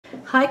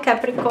Hi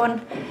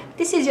Capricorn,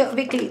 this is your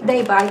weekly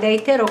day-by-day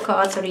tarot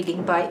cards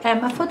reading by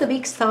Emma for the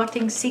week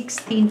starting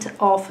 16th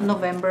of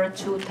November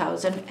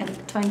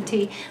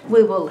 2020.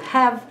 We will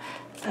have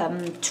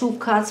 2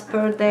 cards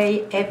per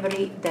day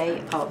every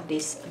day of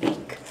this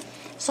week.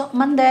 So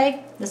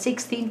Monday, the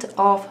 16th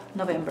of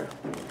November,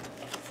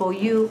 for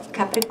you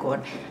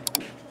Capricorn,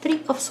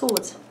 3 of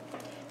Swords.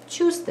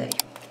 Tuesday,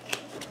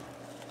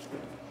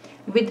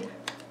 with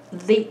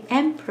the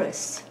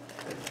Empress.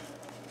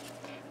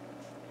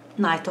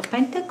 Knight of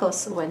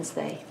Pentacles,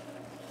 Wednesday.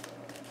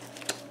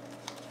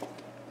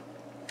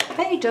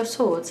 Page of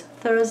Swords,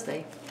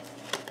 Thursday.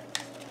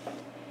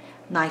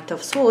 Knight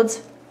of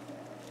Swords,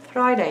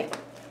 Friday.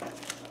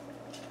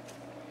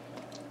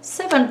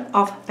 7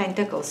 of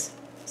Pentacles,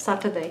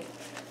 Saturday.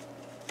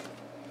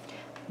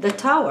 The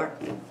Tower,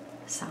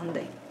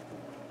 Sunday.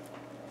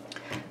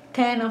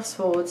 10 of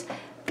Swords.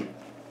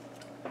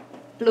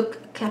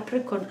 Look,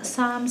 Capricorn,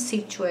 some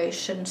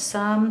situation,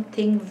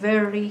 something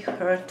very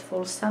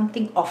hurtful,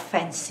 something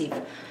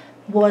offensive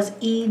was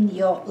in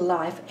your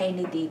life and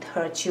it did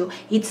hurt you.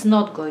 It's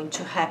not going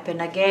to happen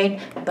again,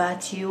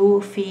 but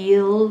you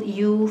feel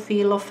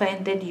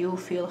offended, you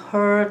feel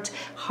hurt,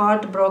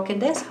 heartbroken.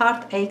 There's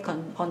heartache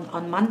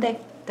on Monday,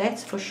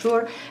 that's for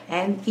sure,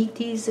 and it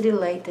is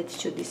related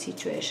to this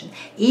situation.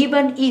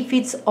 Even if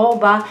it's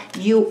over,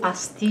 you are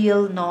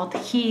still not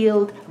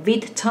healed.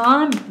 With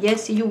time,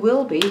 yes, you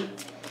will be.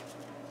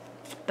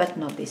 But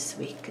not this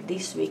week.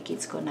 This week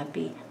it's gonna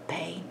be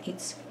pain.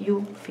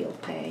 You feel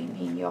pain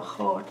in your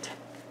heart.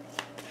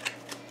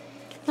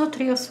 Now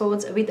 3 of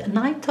Swords with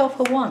Knight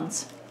of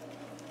Wands.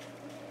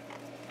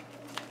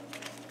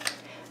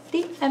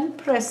 The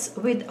Empress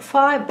with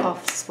 5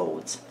 of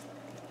Swords.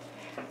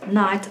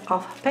 Knight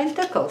of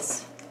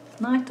Pentacles.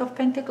 Knight of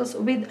Pentacles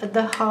with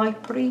the High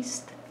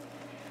Priest.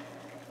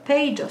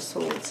 Page of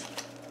Swords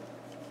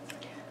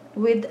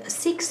with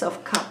 6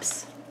 of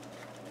Cups.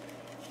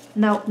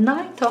 Now,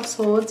 Knight of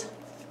Swords,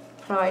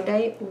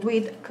 Friday,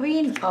 with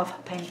Queen of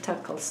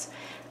Pentacles.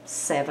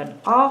 7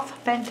 of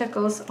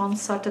Pentacles on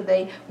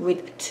Saturday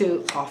with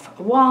 2 of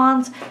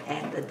Wands,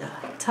 and the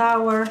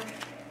Tower,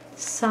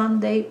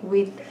 Sunday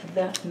with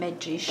the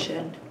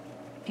Magician.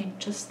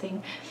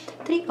 Interesting.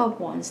 3 of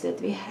Wands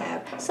that we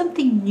have.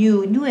 Something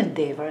new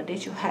endeavor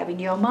that you have in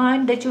your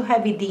mind, that you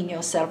have within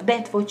yourself.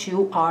 That's what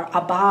you are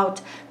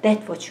about.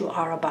 That's what you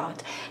are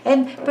about.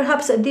 And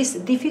perhaps these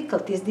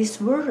difficulties,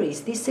 these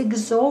worries, this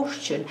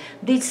exhaustion,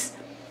 these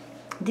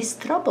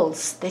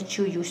troubles that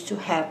you used to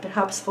have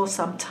perhaps for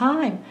some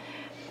time,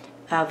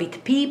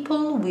 with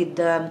people, with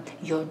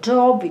your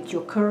job, with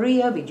your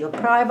career, with your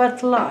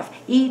private life.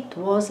 It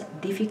was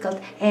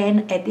difficult,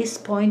 and at this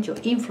point your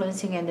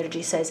influencing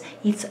energy says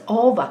it's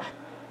over.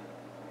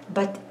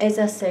 But as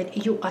I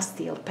said, you are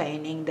still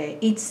paining there.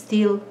 It's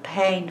still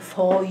pain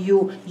for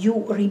you.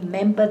 You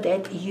remember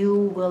that you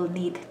will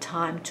need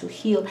time to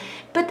heal.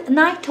 But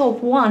Knight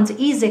of Wands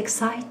is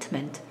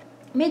excitement.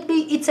 Maybe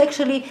it's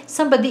actually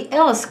somebody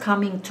else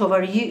coming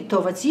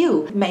towards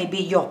you. Maybe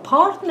your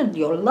partner,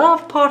 your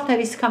love partner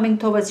is coming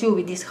towards you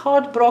with this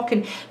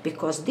heartbroken,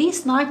 because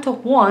this Knight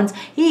of Wands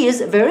is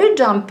very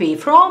jumpy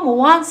from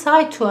one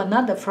side to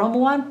another, from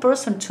one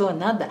person to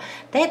another.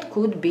 That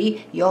could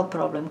be your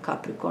problem,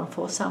 Capricorn,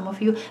 for some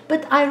of you.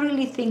 But I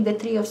really think the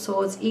 3 of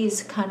Swords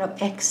is kind of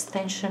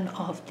extension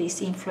of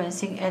this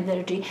influencing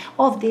energy,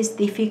 of these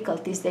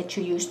difficulties that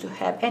you used to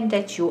have and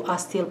that you are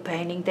still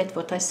paining. That's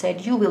what I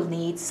said. You will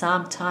need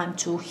some time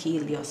to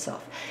heal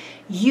yourself.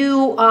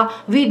 You are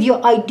with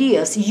your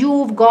ideas.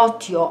 You've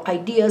got your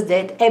ideas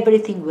that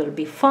everything will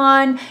be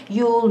fine.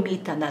 You'll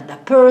meet another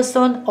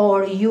person,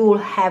 or you'll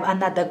have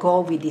another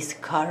go with this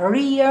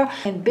career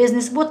and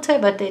business,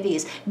 whatever that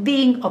is.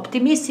 Being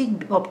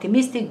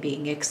optimistic,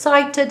 being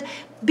excited,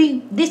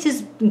 this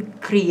is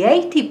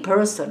creative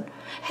person,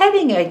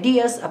 having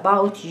ideas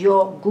about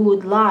your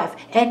good life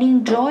and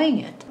enjoying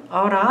it.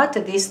 Alright,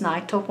 this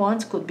Knight of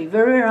Wands could be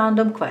very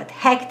random, quite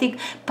hectic,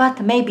 but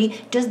maybe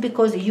just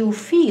because you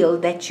feel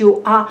that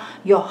your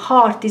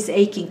heart is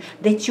aching,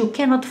 that you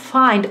cannot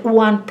find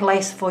one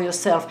place for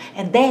yourself,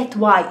 and that's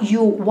why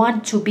you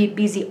want to be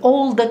busy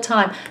all the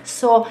time.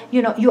 So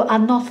you are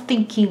not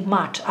thinking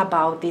much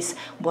about this,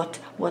 what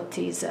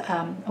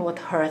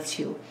hurts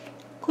you.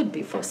 Could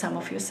be for some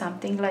of you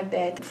something like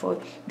that,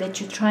 that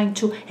you're trying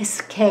to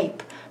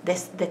escape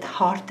that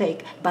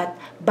heartache, but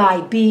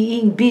by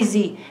being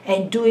busy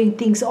and doing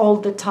things all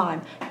the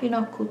time.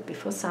 Could be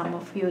for some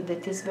of you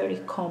that is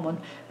very common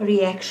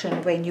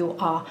reaction when you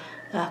are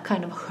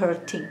kind of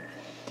hurting.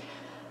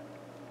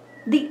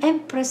 The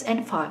Empress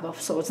and 5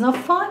 of Swords. Now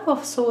 5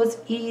 of Swords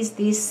is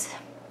this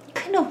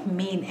kind of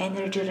mean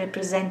energy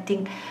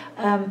representing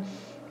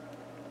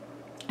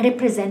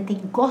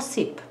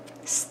gossip,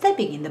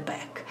 stabbing in the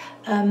back,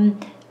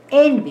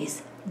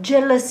 envies,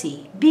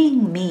 jealousy,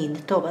 being mean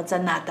towards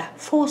another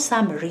for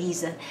some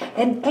reason.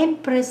 And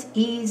Empress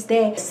is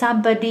there,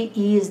 somebody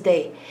is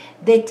there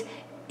that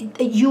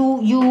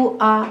you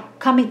are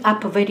coming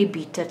up very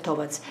bitter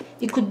towards.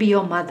 It could be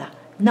your mother,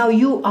 Now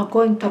you are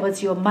going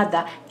towards your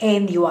mother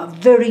and you are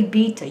very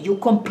bitter. You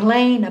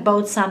complain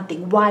about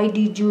something. Why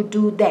did you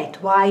do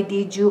that? Why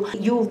did you?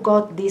 You've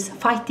got this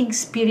fighting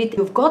spirit.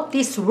 You've got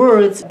these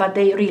words, but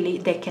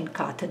they can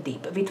cut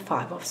deep with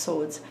Five of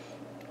Swords.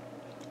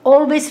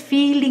 Always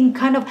feeling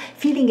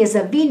as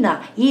a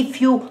winner.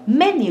 If you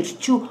manage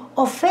to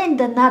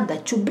offend another,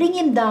 to bring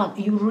him down,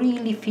 you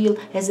really feel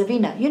as a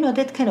winner. You know,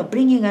 that kind of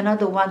bringing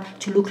another one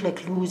to look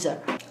like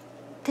loser.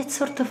 That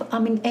sort of,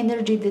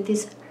 energy that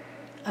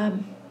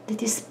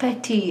is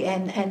petty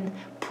and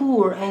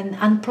poor and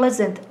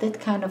unpleasant, that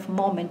kind of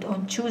moment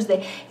on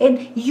Tuesday.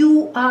 And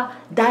you are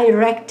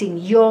directing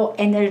your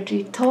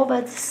energy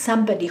towards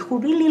somebody who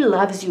really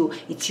loves you.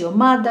 It's your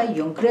mother,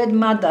 your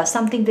grandmother,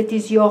 something that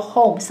is your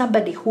home,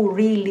 somebody who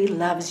really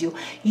loves you.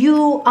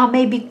 You are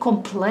maybe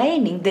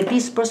complaining that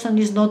this person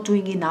is not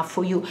doing enough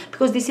for you,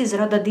 because this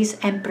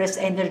Empress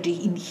energy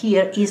in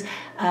here is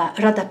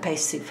rather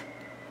passive.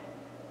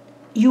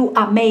 You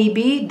are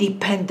maybe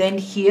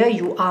dependent here.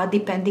 You are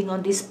depending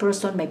on this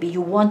person. Maybe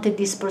you wanted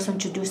this person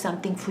to do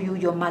something for you,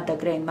 your mother,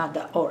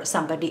 grandmother, or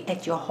somebody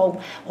at your home,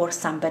 or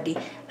somebody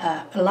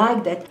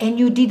like that, and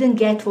you didn't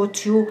get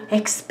what you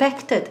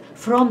expected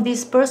from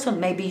this person.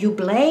 Maybe you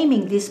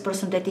blaming this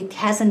person that it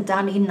hasn't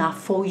done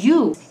enough for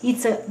you.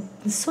 It's a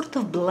sort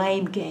of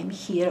blame game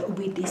here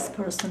with this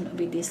person,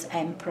 with this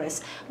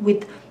Empress,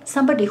 with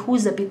somebody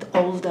who's a bit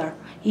older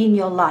in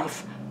your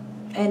life.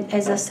 And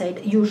as I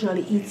said,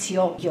 usually it's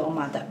your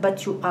mother,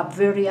 but you are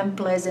very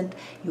unpleasant.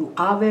 You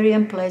are very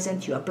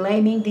unpleasant. You are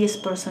blaming this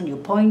person. You're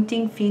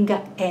pointing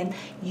finger, and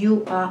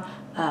you are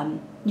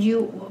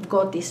you've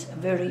got this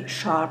very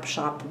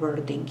sharp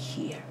wording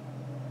here.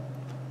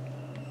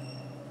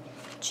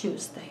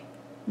 Tuesday,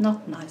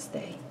 not nice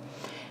day.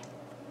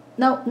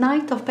 Now,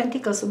 Knight of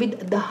Pentacles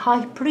with the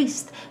High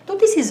Priest. Now,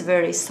 this is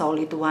very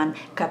solid one.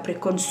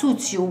 Capricorn,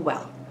 suits you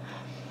well.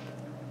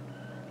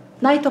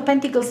 Knight of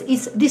Pentacles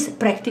is this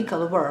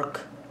practical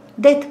work.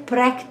 That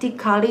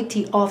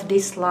practicality of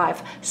this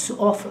life,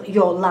 of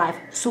your life,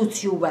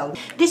 suits you well.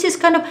 This is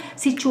kind of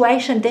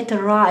situation that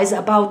arise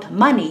about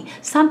money.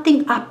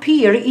 Something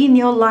appear in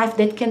your life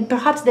that can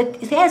perhaps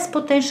that it has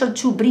potential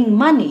to bring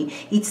money.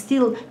 It's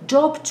still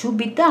job to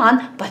be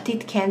done, but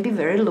it can be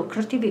very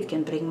lucrative. It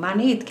can bring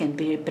money. It can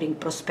bring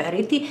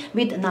prosperity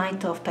with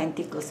Knight of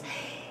Pentacles.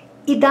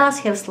 It does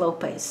have slow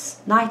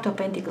pace. Knight of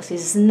Pentacles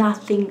is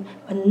nothing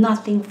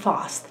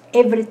fast.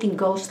 Everything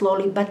goes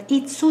slowly, but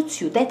it suits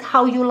you. That's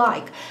how you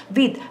like.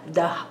 With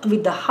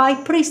the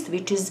High Priest,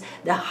 which is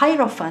the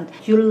Hierophant,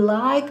 you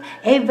like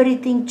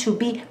everything to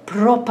be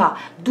proper,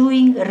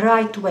 doing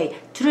right way,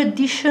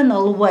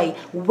 traditional way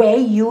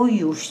you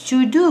used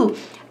to do,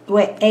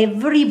 where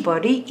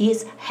everybody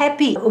is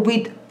happy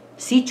with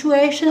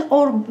situation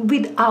or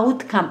with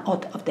outcome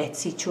of that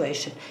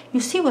situation.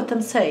 You see what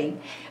I'm saying?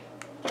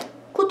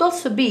 Could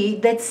also be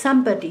that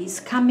somebody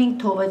is coming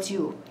towards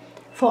you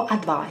for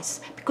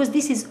advice, because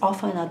this is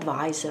often an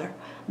advisor.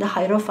 The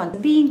Hierophant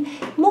being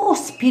more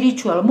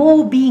spiritual,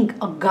 more being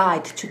a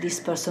guide to this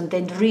person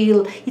than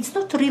real. It's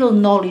not real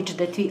knowledge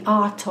that we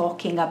are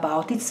talking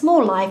about. It's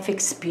more life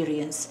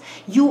experience.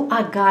 You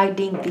are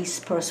guiding this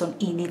person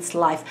in its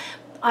life.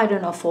 I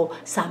don't know, for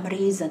some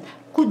reason.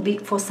 Could be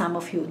for some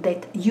of you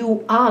that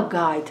you are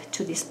guide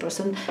to this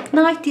person.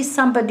 Knight is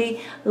somebody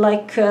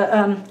like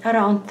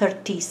around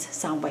 30s,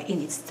 somewhere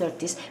in its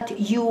 30s.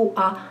 You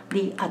are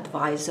the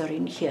advisor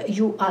in here.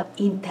 You are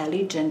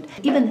intelligent,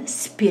 even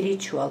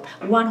spiritual,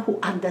 one who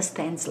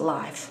understands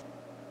life.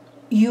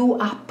 You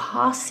are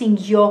passing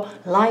your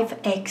life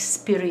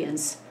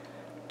experience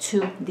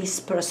to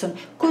this person.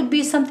 Could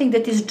be something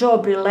that is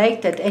job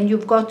related, and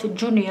you've got a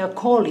junior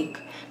colleague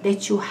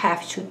that you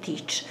have to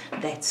teach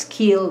that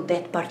skill,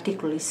 that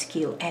particular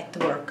skill at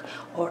work,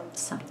 or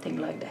something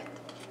like that.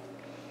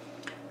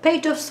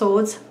 Page of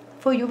Swords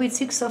for you with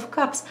Six of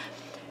Cups.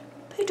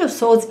 Page of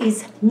Swords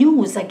is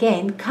news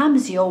again,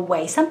 comes your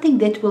way, something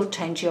that will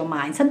change your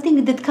mind,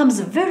 something that comes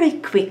very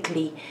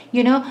quickly.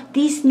 You know,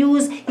 this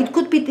news, it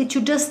could be that you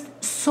just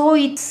saw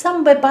it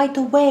somewhere by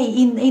the way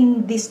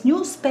in this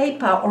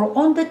newspaper or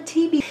on the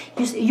TV.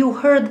 You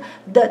heard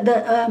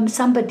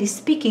somebody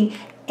speaking,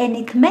 and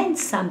it meant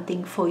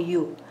something for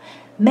you,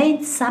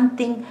 meant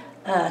something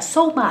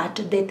so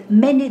much that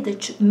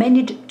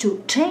managed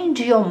to change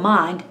your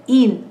mind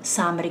in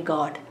some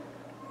regard.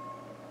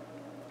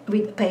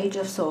 With Page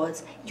of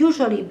Swords,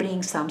 usually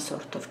brings some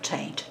sort of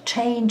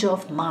change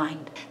of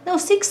mind. Now,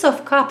 Six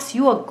of Cups,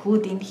 you are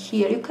good in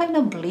here. You kind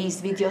of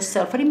pleased with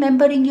yourself,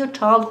 remembering your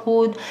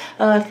childhood,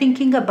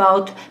 thinking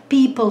about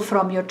people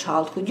from your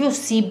childhood, your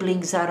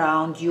siblings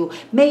around you.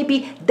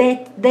 Maybe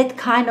that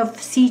kind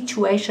of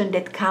situation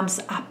that comes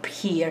up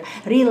here,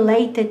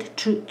 related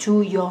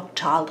to your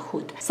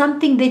childhood.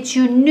 Something that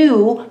you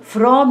knew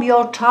from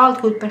your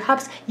childhood.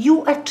 Perhaps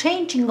you are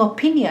changing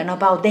opinion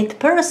about that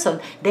person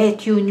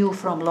that you knew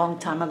from long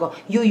time ago.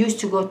 You used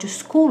to go to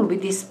school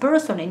with this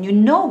person and you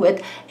know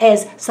it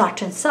as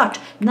such and such.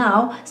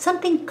 Now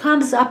something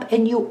comes up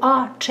and you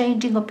are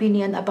changing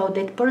opinion about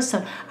that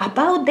person,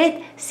 about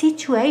that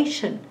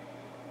situation.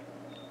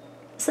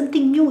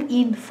 something new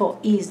info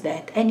is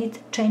that, and it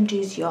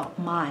changes your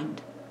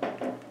mind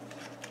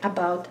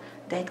about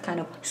that kind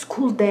of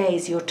school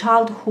days, your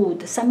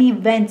childhood, some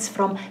events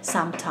from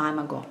some time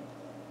ago.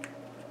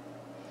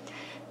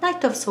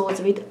 Knight of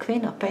Swords with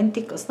Queen of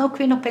Pentacles. Now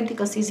Queen of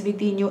Pentacles is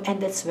within you,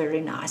 and that's very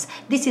nice.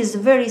 This is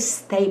very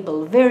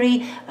stable,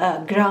 very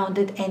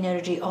grounded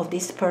energy of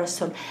this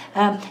person.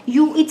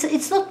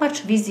 It's not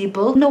much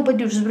visible.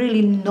 Nobody is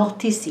really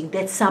noticing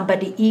that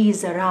somebody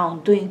is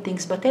around doing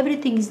things, but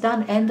everything is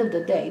done end of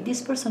the day.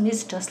 This person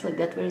is just like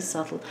that, very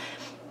subtle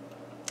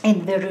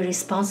and very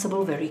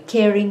responsible, very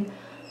caring.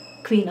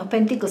 Queen of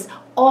Pentacles,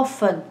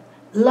 often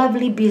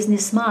lovely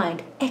business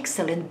mind,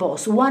 excellent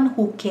boss, one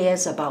who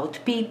cares about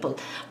people,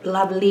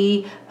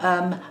 lovely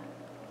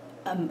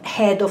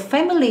head of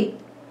family,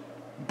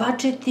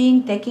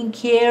 budgeting, taking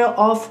care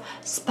of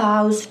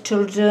spouse,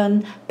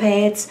 children,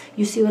 pets.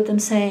 You see what I'm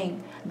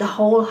saying? The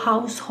whole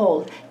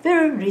household.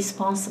 Very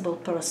responsible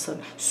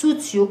person.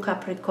 Suits you,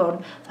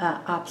 Capricorn,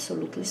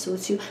 absolutely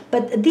suits you.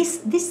 But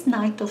this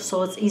Knight of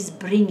Swords is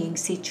bringing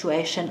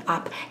situation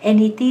up,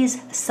 and it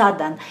is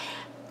sudden.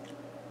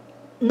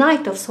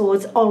 Knight of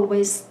Swords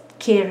always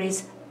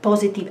carries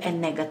positive and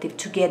negative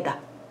together,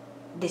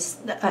 this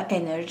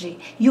energy.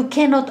 You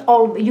can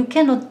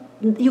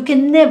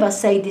never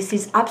say this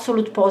is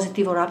absolute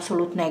positive or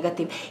absolute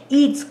negative.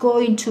 It's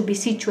going to be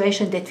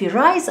situation that we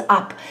rise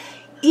up.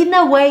 In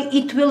a way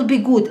it will be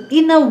good,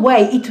 in a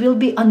way it will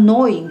be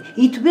annoying,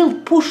 it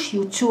will push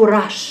you to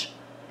rush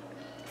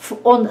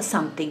on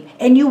something,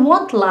 and you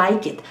won't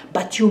like it,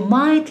 but you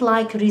might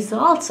like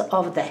results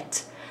of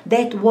that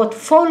what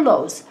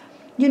follows.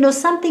 You know,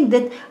 something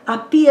that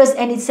appears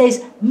and it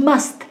says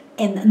must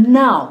and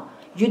now.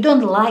 You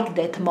don't like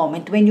that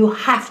moment when you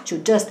have to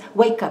just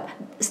wake up,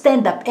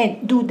 stand up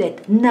and do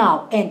that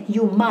now, and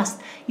you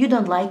must. You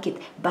don't like it,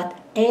 but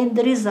end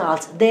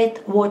results,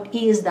 that what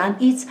is done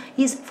is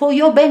for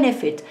your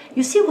benefit.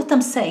 You see what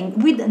I'm saying?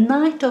 With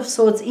Knight of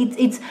Swords,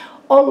 it's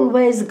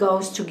always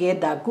goes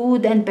together.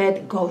 Good and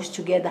bad goes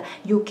together.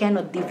 You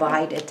cannot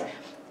divide it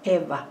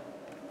ever.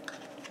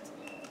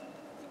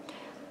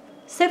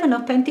 Seven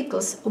of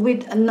Pentacles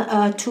with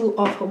Two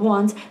of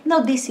Wands. Now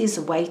this is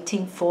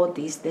waiting for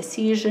this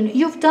decision.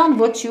 You've done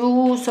what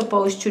you're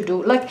supposed to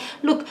do. Like,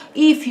 look,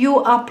 if you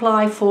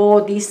apply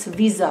for this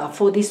visa,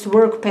 for this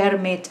work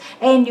permit,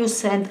 and you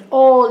send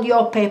all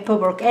your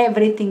paperwork,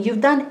 everything,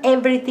 you've done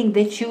everything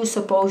that you're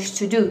supposed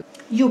to do.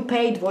 You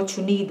paid what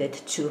you needed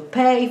to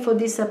pay for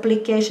this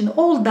application,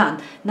 all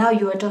done. Now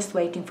you are just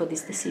waiting for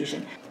this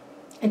decision.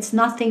 It's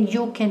nothing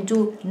you can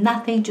do,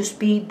 nothing to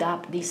speed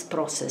up this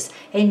process,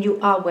 and you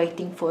are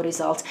waiting for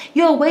results.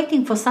 You are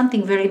waiting for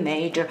something very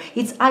major.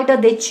 It's either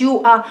that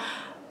you are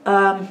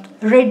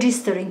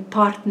registering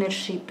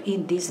partnership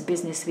in this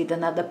business with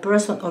another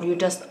person, or you're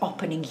just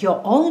opening your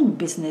own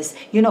business,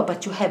 you know,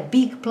 but you have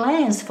big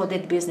plans for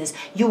that business.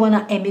 You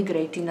want to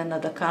emigrate in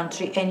another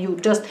country, and you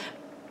just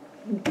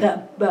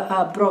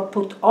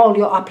put all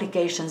your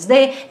applications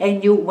there,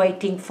 and you're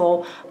waiting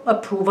for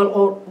approval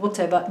or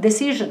whatever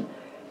decision.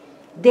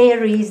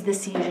 There is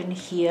decision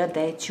here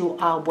that you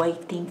are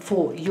waiting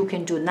for. You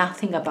can do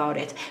nothing about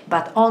it,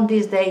 but on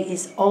this day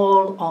is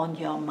all on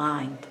your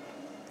mind.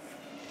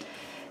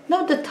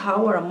 Now the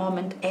Tower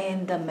moment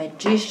and the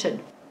Magician.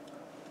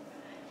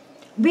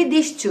 With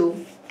these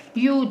two,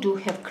 you do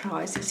have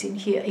crisis in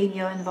here in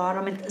your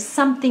environment.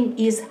 Something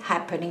is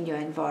happening in your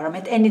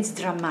environment, and it's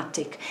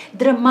dramatic.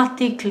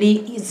 Dramatically,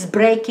 it's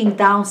breaking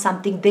down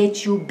something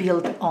that you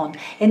built on.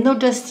 And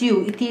not just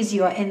you, it is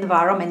your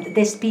environment.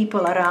 There's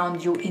people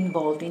around you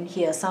involved in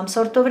here. Some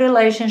sort of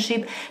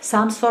relationship,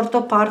 some sort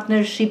of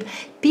partnership.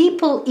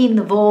 People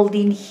involved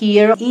in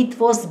here. It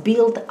was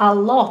built a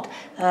lot,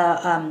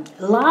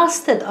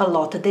 lasted a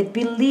lot. That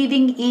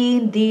believing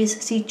in this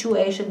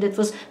situation, that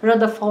was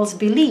rather false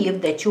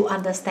belief that you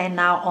understand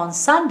now on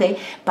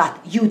Sunday, but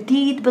you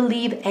did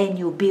believe and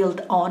you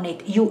built on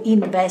it. You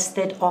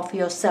invested of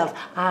yourself,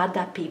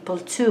 other people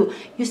too.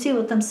 You see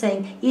what I'm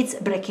saying? It's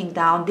breaking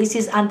down. This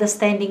is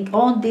understanding.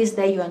 On this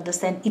day you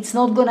understand it's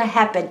not gonna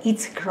happen.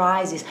 It's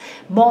crisis,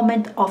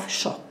 moment of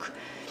shock.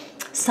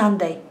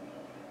 Sunday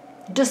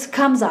just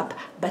comes up,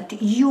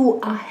 but you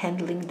are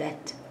handling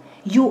that.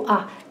 You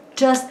are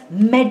just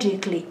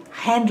magically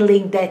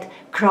handling that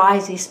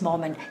crisis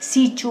moment,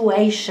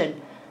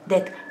 situation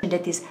that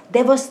is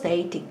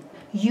devastating.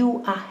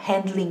 You are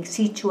handling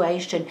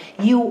situation.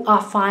 You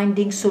are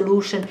finding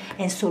solution,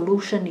 and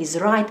solution is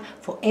right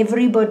for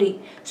everybody.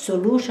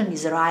 Solution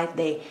is right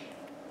there.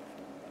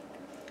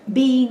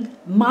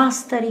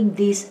 Mastering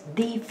this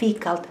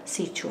difficult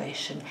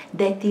situation.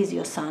 That is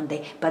your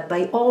Sunday. But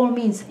by all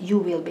means, you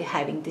will be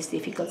having this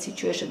difficult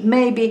situation.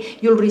 Maybe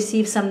you'll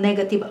receive some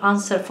negative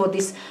answer for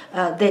this,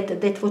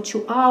 that what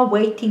you are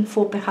waiting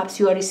for. Perhaps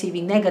you are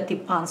receiving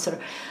negative answer.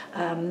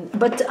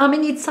 But I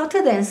mean, it's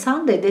Saturday and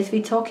Sunday that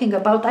we're talking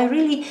about. I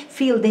really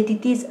feel that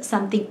it is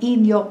something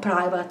in your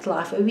private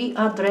life. We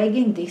are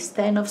dragging this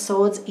 10 of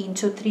Swords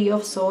into 3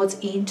 of Swords,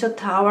 into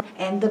Tower,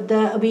 end of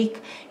the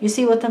week. You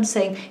see what I'm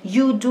saying?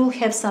 You do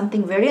have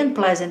something very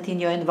unpleasant in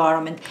your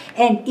environment,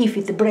 and if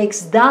it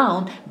breaks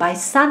down by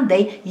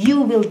Sunday, you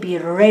will be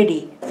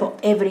ready for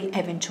every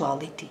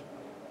eventuality.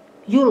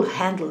 You'll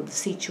handle the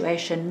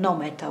situation no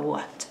matter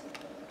what.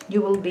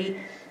 You will be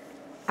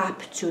up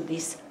to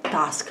this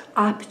task,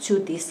 up to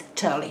this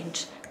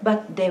challenge.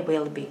 But there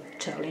will be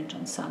challenge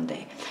on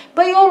Sunday.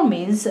 By all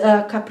means,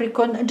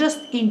 Capricorn, just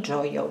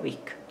enjoy your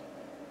week.